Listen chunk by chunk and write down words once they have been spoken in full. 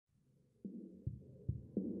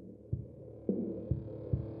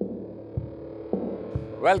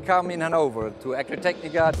Welcome in Hanover to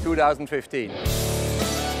Agritechnica 2015.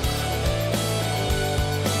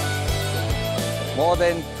 More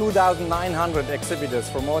than 2,900 exhibitors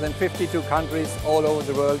from more than 52 countries all over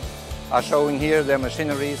the world are showing here their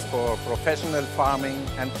machineries for professional farming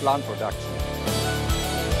and plant production.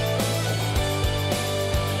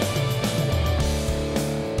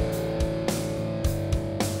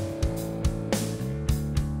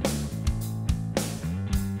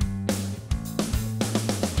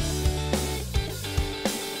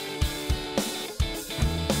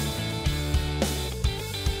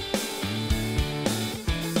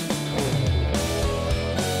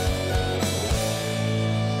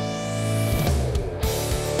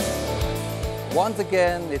 Once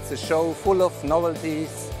again, it's a show full of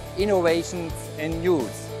novelties, innovations and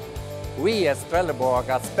news. We as Trelleborg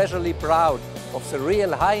are especially proud of the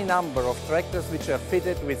real high number of tractors which are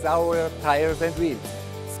fitted with our tires and wheels,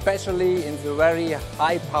 especially in the very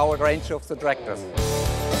high power range of the tractors.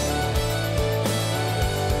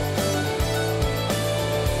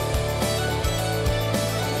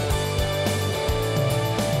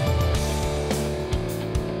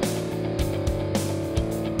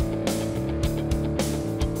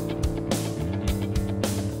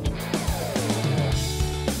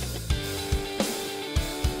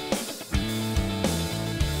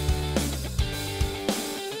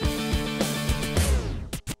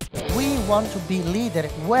 We want to be leader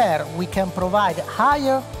where we can provide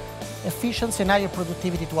higher efficiency and higher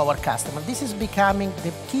productivity to our customers. This is becoming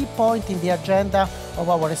the key point in the agenda of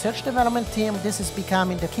our research development team. This is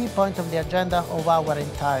becoming the key point of the agenda of our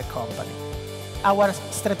entire company. Our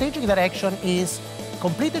strategic direction is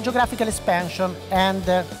complete the geographical expansion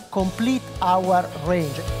and complete our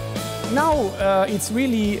range. Now it's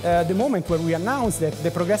really the moment where we announce that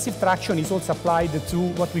the progressive traction is also applied to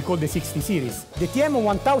what we call the 60 series. The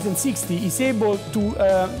TM1060 is able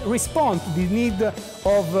to respond to the need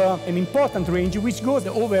of an important range which goes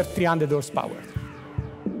over 300 horsepower.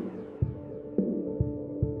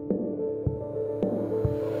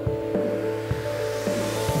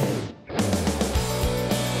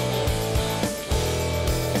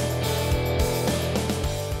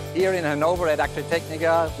 Here in Hanover at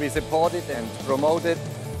Agritechnica, we supported and promoted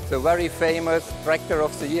the very famous Tractor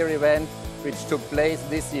of the Year event, which took place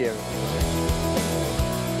this year.